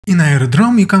In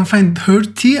Aerodrome you can find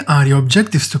 30 area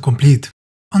objectives to complete.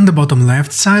 On the bottom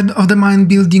left side of the main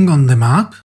building on the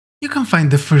map, you can find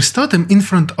the first totem in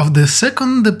front of the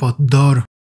second depot door.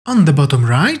 On the bottom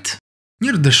right,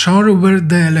 near the shore where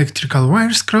the electrical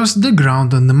wires cross the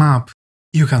ground on the map,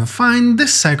 you can find the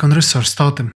second resource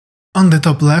totem. On the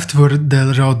top left where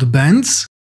the road bends,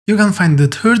 you can find the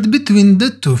third between the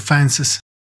two fences.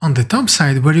 On the top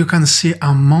side where you can see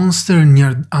a monster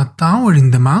near a tower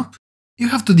in the map, you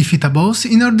have to defeat a boss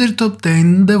in order to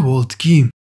obtain the vault key.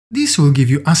 This will give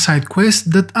you a side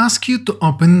quest that asks you to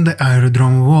open the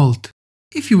aerodrome vault.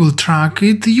 If you will track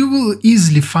it, you will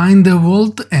easily find the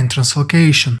vault entrance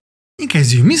location. In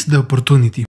case you missed the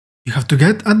opportunity, you have to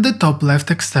get at the top left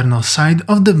external side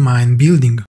of the main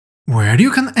building, where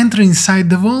you can enter inside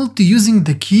the vault using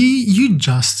the key you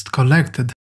just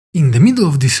collected. In the middle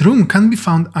of this room can be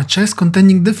found a chest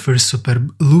containing the first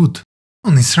superb loot.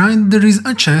 On its right there is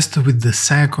a chest with the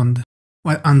second,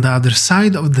 while on the other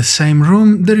side of the same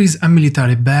room there is a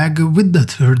military bag with the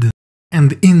third.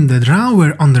 And in the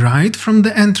drawer on the right from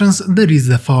the entrance there is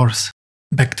the fourth.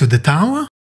 Back to the tower,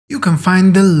 you can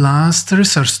find the last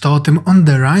resource totem on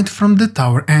the right from the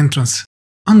tower entrance.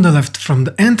 On the left from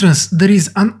the entrance there is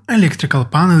an electrical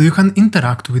panel you can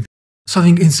interact with.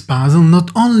 Solving its puzzle not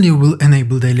only will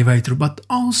enable the elevator but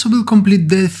also will complete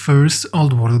the first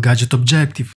old world gadget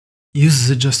objective. Use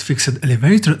the just fixed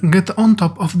elevator and get on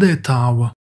top of the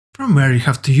tower, from where you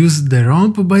have to use the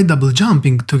rope by double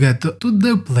jumping to get to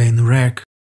the plane rack.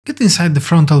 Get inside the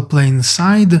frontal plane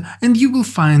side and you will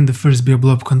find the first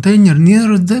bioblob container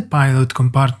near the pilot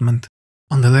compartment.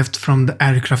 On the left from the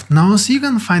aircraft nose you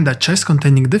can find a chest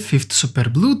containing the fifth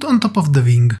superb loot on top of the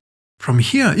wing. From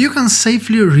here you can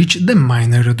safely reach the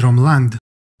main aerodrome land.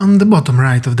 On the bottom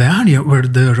right of the area where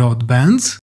the road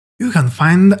bends, you can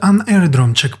find an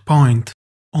aerodrome checkpoint.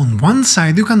 On one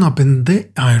side you can open the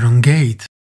iron gate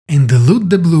and loot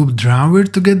the blue drawer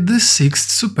to get the sixth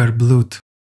superb loot.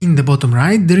 In the bottom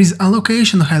right there is a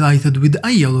location highlighted with a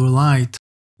yellow light,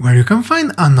 where you can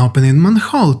find an opening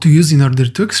manhole to use in order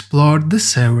to explore the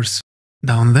sewers.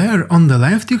 Down there on the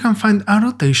left you can find a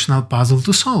rotational puzzle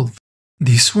to solve.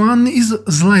 This one is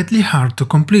slightly hard to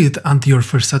complete at your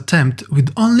first attempt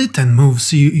with only 10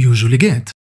 moves you usually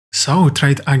get. So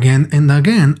try it again and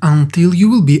again until you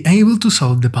will be able to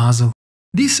solve the puzzle.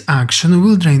 This action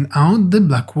will drain out the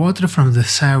black water from the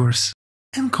sewers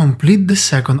and complete the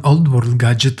second old world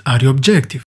gadget area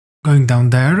objective. Going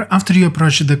down there, after you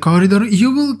approach the corridor,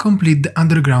 you will complete the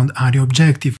underground area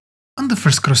objective. On the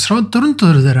first crossroad, turn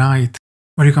to the right,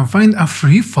 where you can find a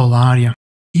free fall area.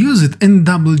 Use it and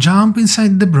double jump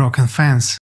inside the broken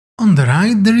fence. On the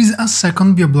right there is a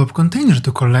second bioblob container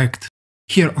to collect.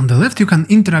 Here on the left you can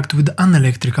interact with an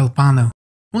electrical panel.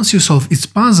 Once you solve its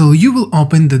puzzle you will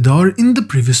open the door in the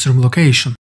previous room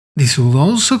location. This will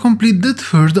also complete the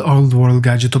third old world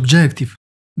gadget objective.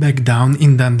 Back down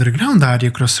in the underground area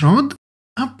crossroad,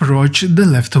 approach the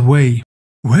left way,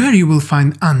 where you will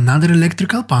find another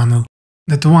electrical panel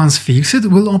that once fixed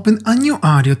will open a new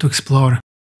area to explore.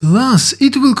 Plus,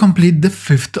 it will complete the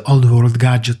fifth old world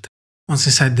gadget. Once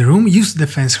inside the room, use the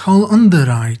fence hole on the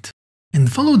right,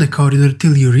 and follow the corridor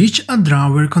till you reach a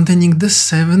drawer containing the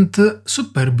seventh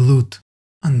superb loot.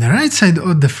 On the right side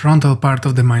of the frontal part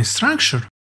of the main structure,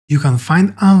 you can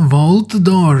find a vault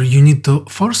door you need to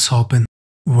force open,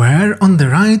 where on the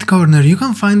right corner you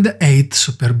can find the 8th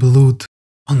superb loot.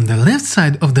 On the left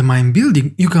side of the main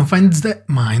building you can find the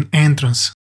main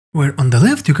entrance, where on the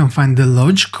left you can find the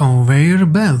lodge conveyor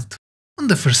belt. On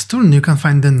the first turn you can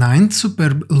find the 9th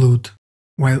superb loot,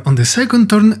 while on the second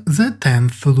turn the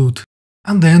 10th loot.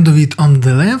 At the end of it on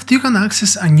the left you can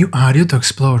access a new area to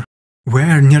explore,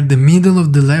 where near the middle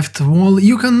of the left wall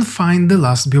you can find the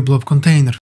last bioblob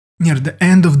container. Near the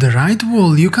end of the right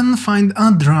wall you can find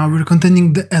a drawer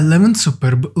containing the 11th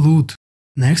superb loot.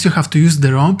 Next you have to use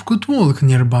the rope cut walk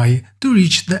nearby to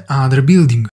reach the other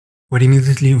building, where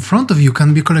immediately in front of you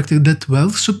can be collected the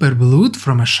 12th superb loot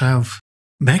from a shelf.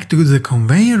 Back to the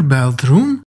conveyor belt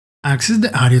room, access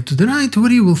the area to the right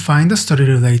where you will find a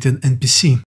story-related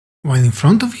NPC, while in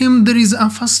front of him there is a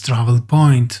fast travel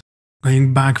point.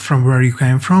 Going back from where you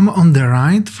came from, on the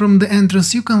right from the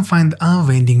entrance you can find a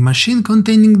vending machine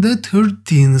containing the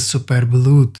 13th superb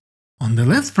loot. On the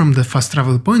left from the fast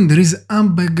travel point there is a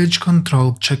baggage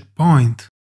control checkpoint.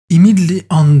 Immediately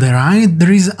on the right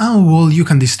there is a wall you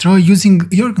can destroy using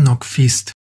your knock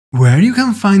fist, where you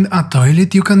can find a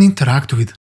toilet you can interact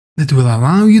with, that will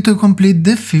allow you to complete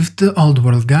the 5th old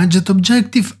world gadget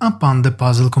objective upon the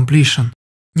puzzle completion.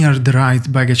 Near the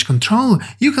right baggage control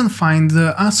you can find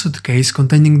a suitcase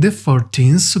containing the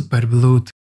 14th superb loot.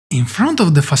 In front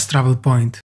of the fast travel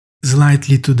point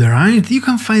Slightly to the right you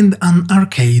can find an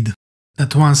arcade,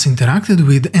 that once interacted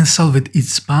with and solved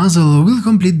its puzzle will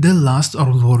complete the last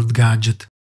Old World gadget.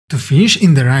 To finish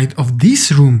in the right of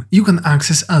this room you can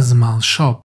access a small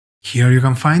shop. Here you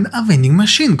can find a vending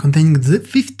machine containing the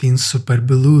 15 superb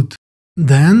loot.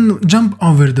 Then jump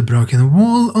over the broken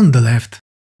wall on the left.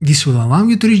 This will allow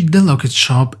you to reach the locked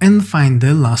shop and find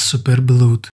the last superb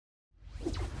loot.